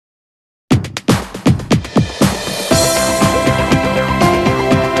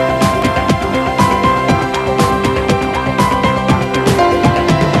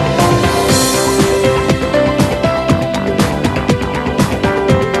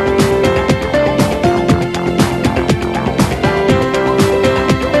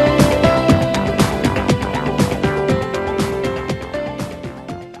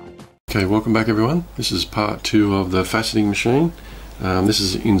Welcome back everyone. This is part 2 of the faceting machine. This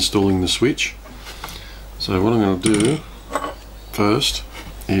is installing the switch. So what I'm going to do first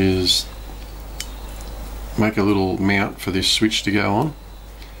is make a little mount for this switch to go on.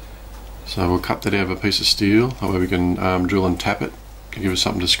 So we'll cut that out of a piece of steel, that way we can drill and tap it to give us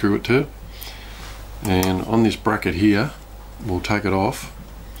something to screw it to. And on this bracket here we'll take it off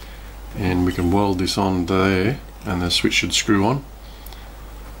and we can weld this on there and the switch should screw on.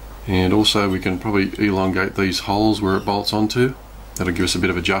 And also we can probably elongate these holes where it bolts onto. That'll give us a bit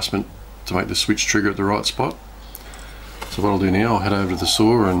of adjustment to make the switch trigger at the right spot. So what I'll do now, I'll head over to the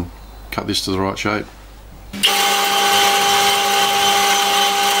saw and cut this to the right shape.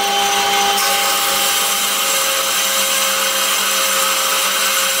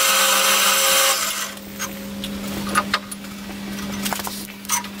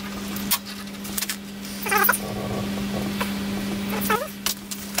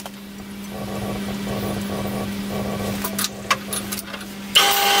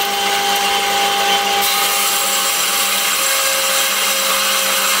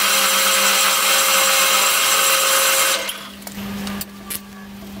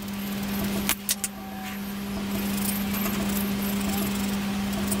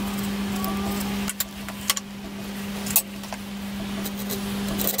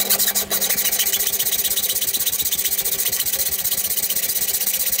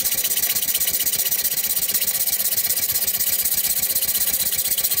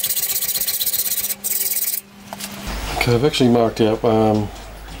 Okay, I've actually marked out on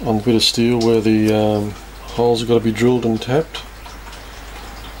the bit of steel where the holes have got to be drilled and tapped.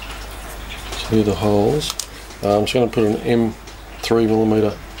 So here are the holes. I'm just going to put an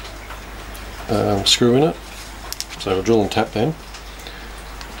M3mm screw in it. So we'll drill and tap them.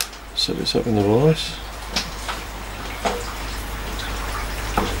 Set this up in the vise.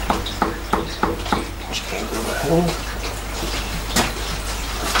 Just going to grab a hammer.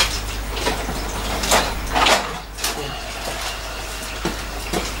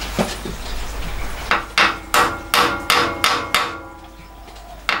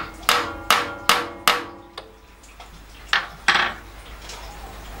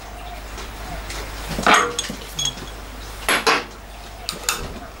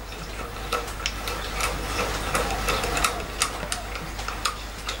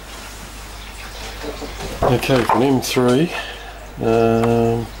 Okay, for an M3,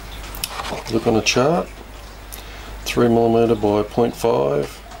 look on a chart, 3mm by 0.5,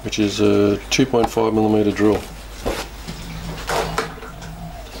 which is a 2.5mm drill.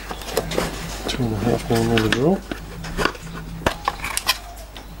 2.5mm drill.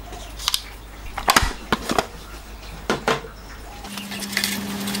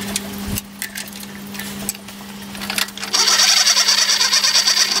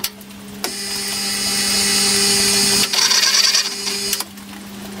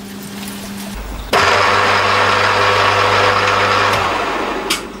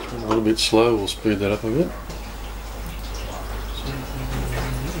 A little bit slow, we'll speed that up a bit.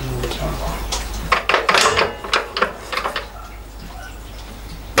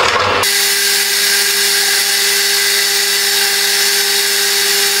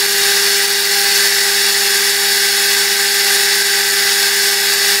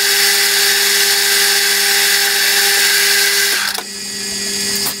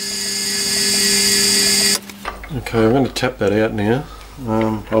 Okay, I'm going to tap that out now.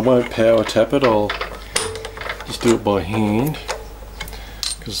 I won't power tap it, I'll just do it by hand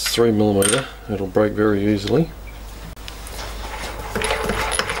because it's 3mm, it'll break very easily.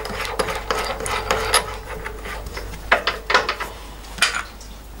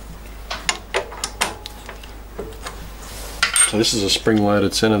 So this is a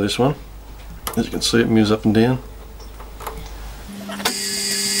spring-loaded centre, this one. As you can see, it moves up and down.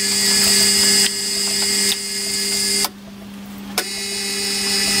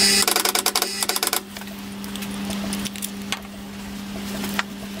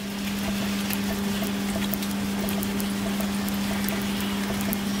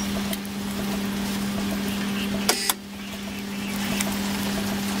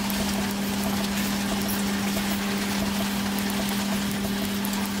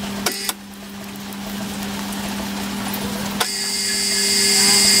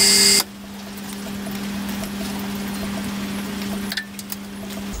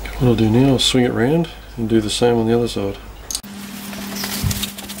 What I'll do now is swing it round and do the same on the other side.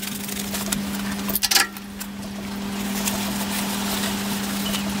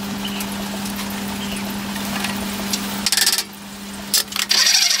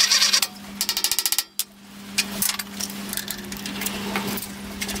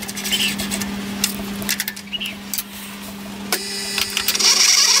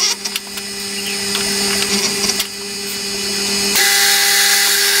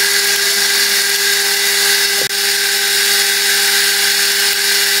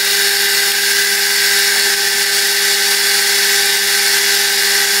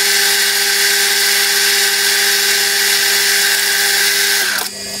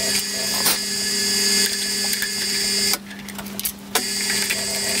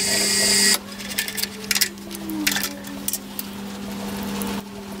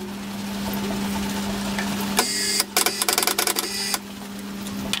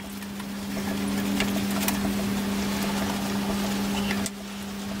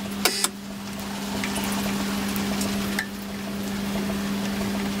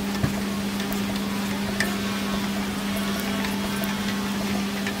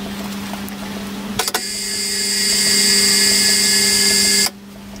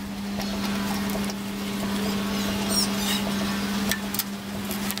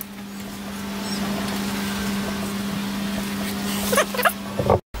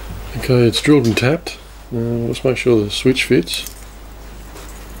 Okay, it's drilled and tapped. Let's make sure the switch fits.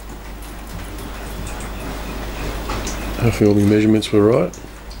 Hopefully all the measurements were right.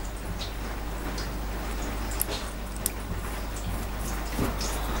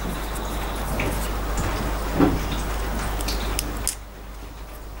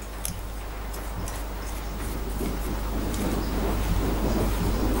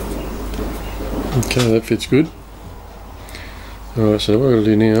 Okay, that fits good. Alright, so what I'm going to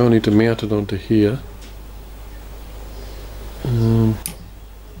do now, I need to mount it onto here.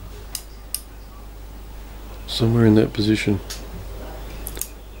 Somewhere in that position.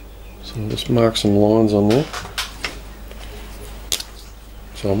 So I'll just mark some lines on there.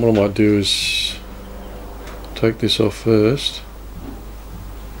 So what I might do is take this off first.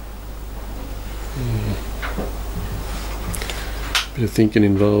 Bit of thinking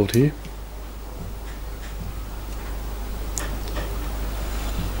involved here.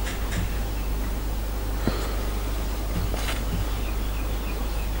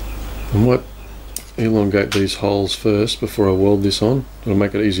 I might elongate these holes first before I weld this on. It'll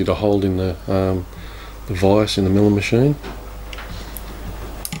make it easy to hold in the vise in the milling machine.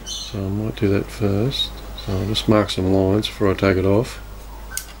 So I might do that first. So I'll just mark some lines before I take it off.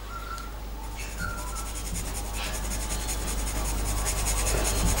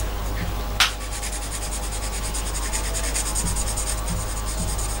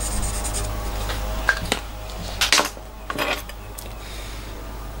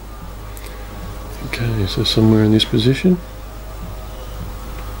 Okay, so somewhere in this position.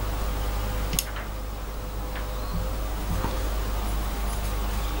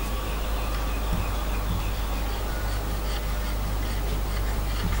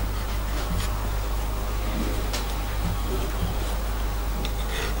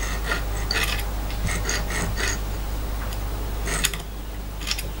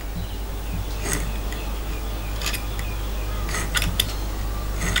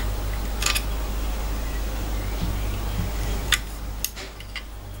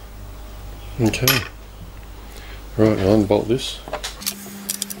 Okay, right, I'll unbolt this.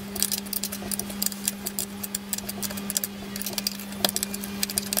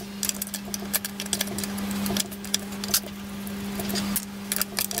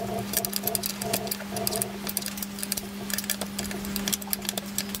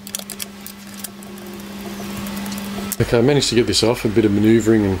 Okay, I managed to get this off, a bit of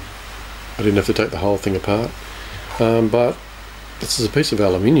manoeuvring, and I didn't have to take the whole thing apart. But this is a piece of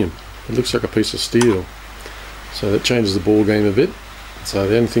aluminium. It looks like a piece of steel, so that changes the ball game a bit. So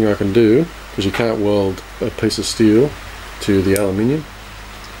the only thing I can do, because you can't weld a piece of steel to the aluminium,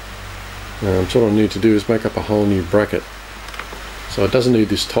 so what I need to do is make up a whole new bracket. So it doesn't need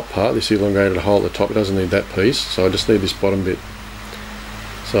this top part, this elongated hole at the top, it doesn't need that piece, so I just need this bottom bit.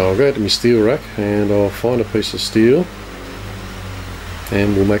 So I'll go to my steel rack and I'll find a piece of steel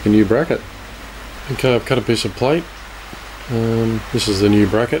and we'll make a new bracket. Okay, I've cut a piece of plate. This is the new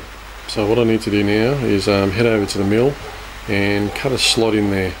bracket. So what I need to do now is head over to the mill and cut a slot in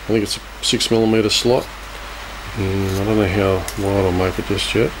there. I think it's a 6mm slot, and I don't know how wide I'll make it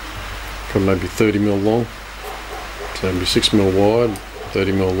just yet. Probably maybe 30mm long. So it'll be 6mm wide,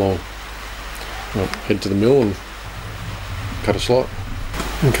 30mm long. I'll head to the mill and cut a slot.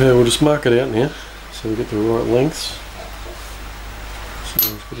 Okay, we'll just mark it out now so we get the right lengths. So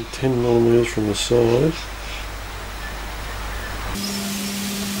I've got a 10mm from the side.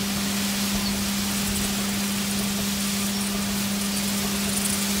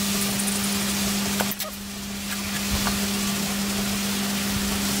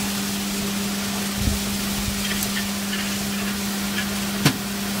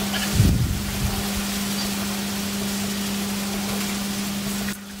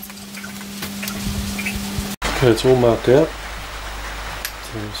 Okay, it's all marked out,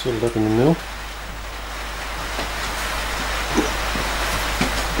 so I'll set it up in the mill.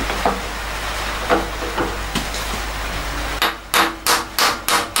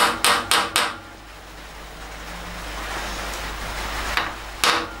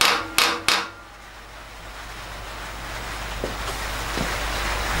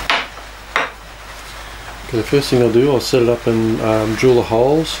 Okay, the first thing I'll do, I'll set it up and drill the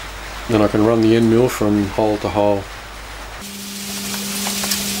holes. Then I can run the end mill from hole to hole.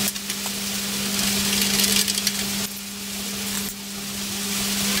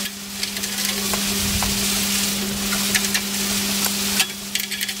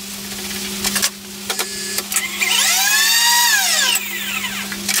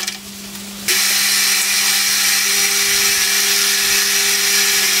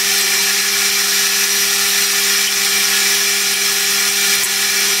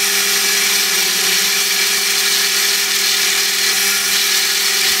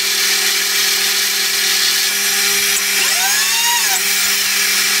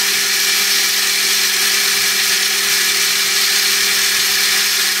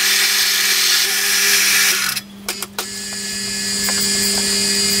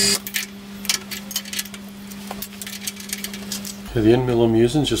 So the end mill I'm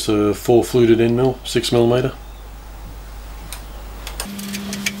using is just a 4 fluted end mill, 6mm.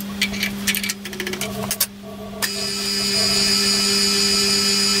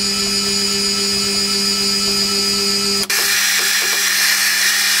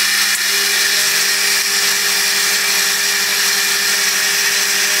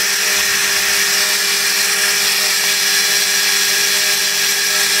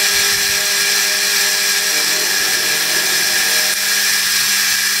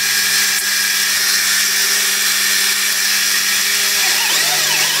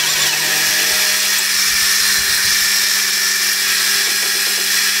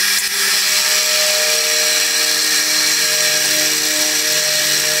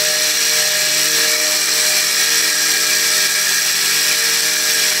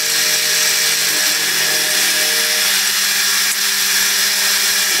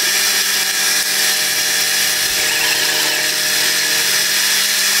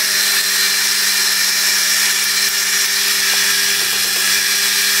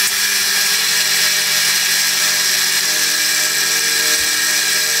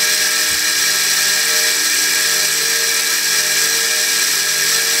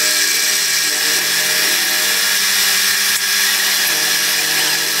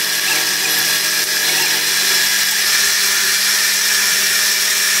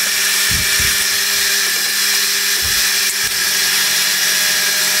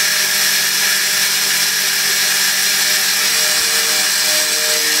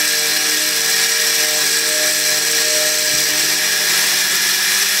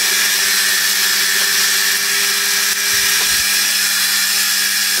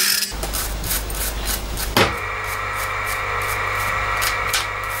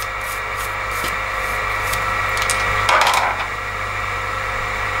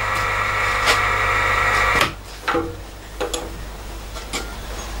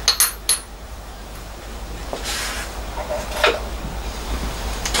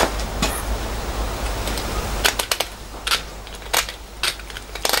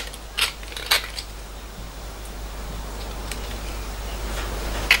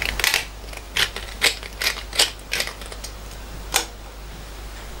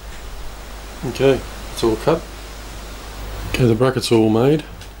 Okay, it's all cut. Okay, the brackets are all made.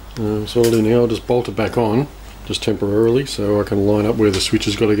 So what I'll do now, I'll just bolt it back on, just temporarily, so I can line up where the switch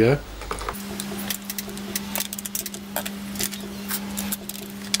has got to go.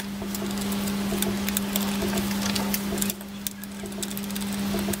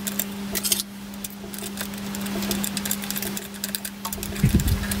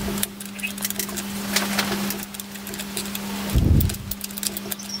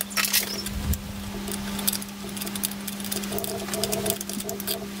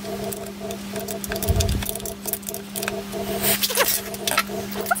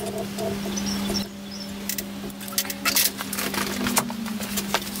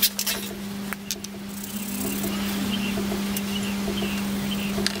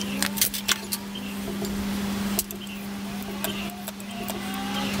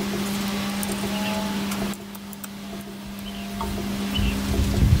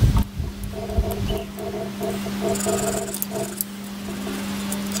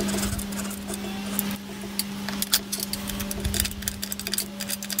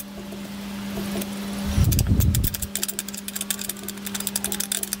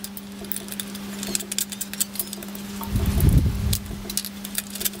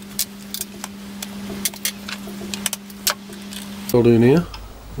 What I'll do now,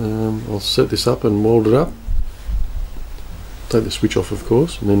 I'll set this up and weld it up. Take the switch off, of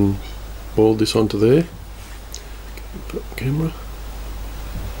course, and then weld this onto there. Put the camera,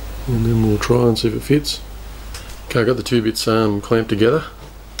 and then we'll try and see if it fits. Okay, I've got the two bits clamped together,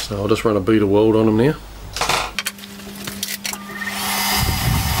 so I'll just run a bead of weld on them now.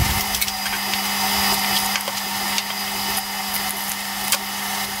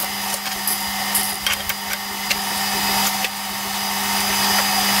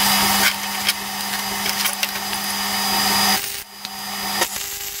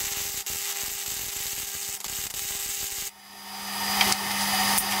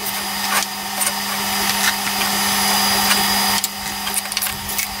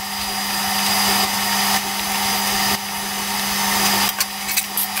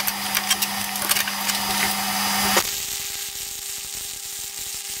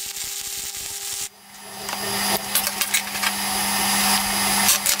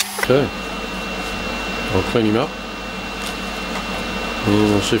 Okay, I'll clean him up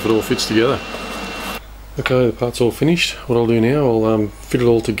and I'll see if it all fits together. Okay, the part's all finished. What I'll do now, I'll fit it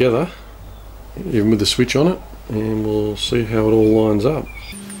all together, even with the switch on it. and we'll see how it all lines up.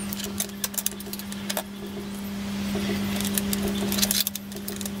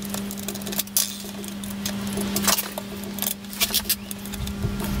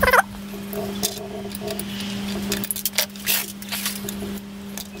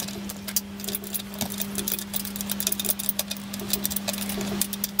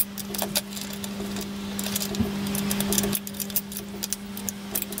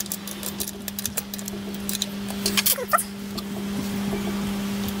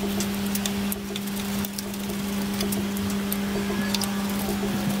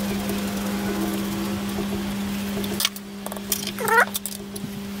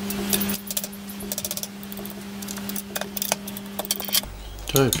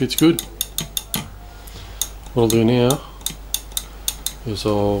 Okay, it fits good. What I'll do now is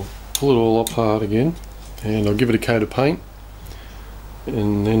I'll pull it all apart again and I'll give it a coat of paint,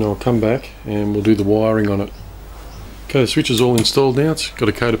 and then I'll come back and we'll do the wiring on it. Okay, the switch is all installed now. It's got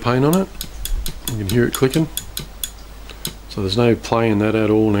a coat of paint on it. You can hear it clicking. So there's no play in that at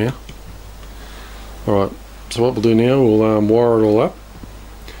all now. Alright, so what we'll do now, we'll wire it all up.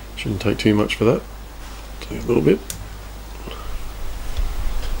 Shouldn't take too much for that. Take a little bit.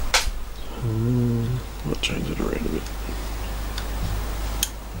 I'll change it around a bit.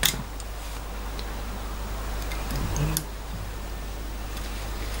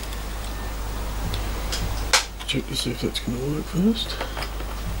 Check to see if that's going to work first.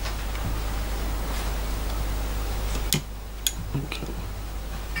 Okay.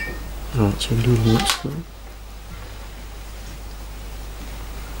 Alright, so we'll do the next one.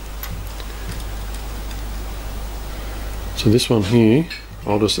 So this one here,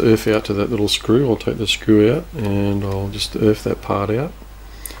 I'll just earth out to that little screw. I'll take the screw out and I'll just earth that part out.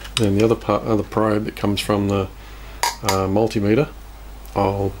 And the other probe that comes from the multimeter,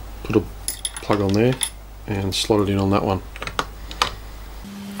 I'll put a plug on there and slot it in on that one.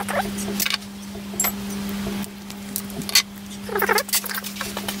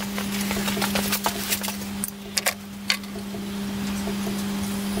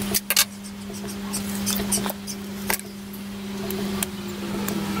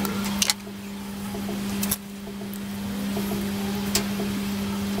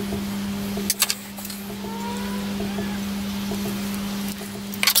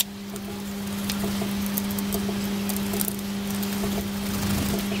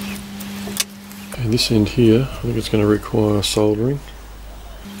 And this end here, I think it's going to require soldering.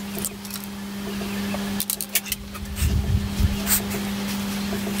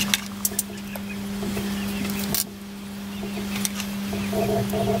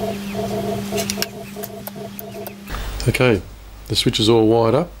 Okay, the switch is all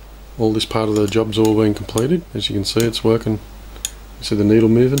wired up. All this part of the job's all been completed. As you can see, it's working. You see the needle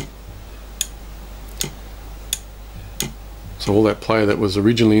moving. So all that play that was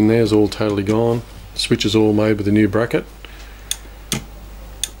originally in there is all totally gone. The switch is all made with a new bracket.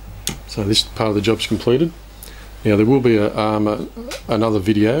 So this part of the job's completed. Now there will be another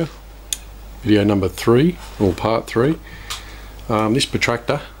video number 3, or part 3. This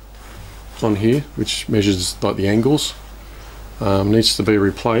protractor on here, which measures like the angles, needs to be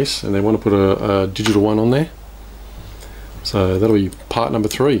replaced, and they want to put a digital one on there. So that'll be part number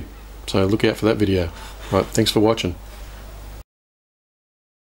 3. So look out for that video. Right, thanks for watching.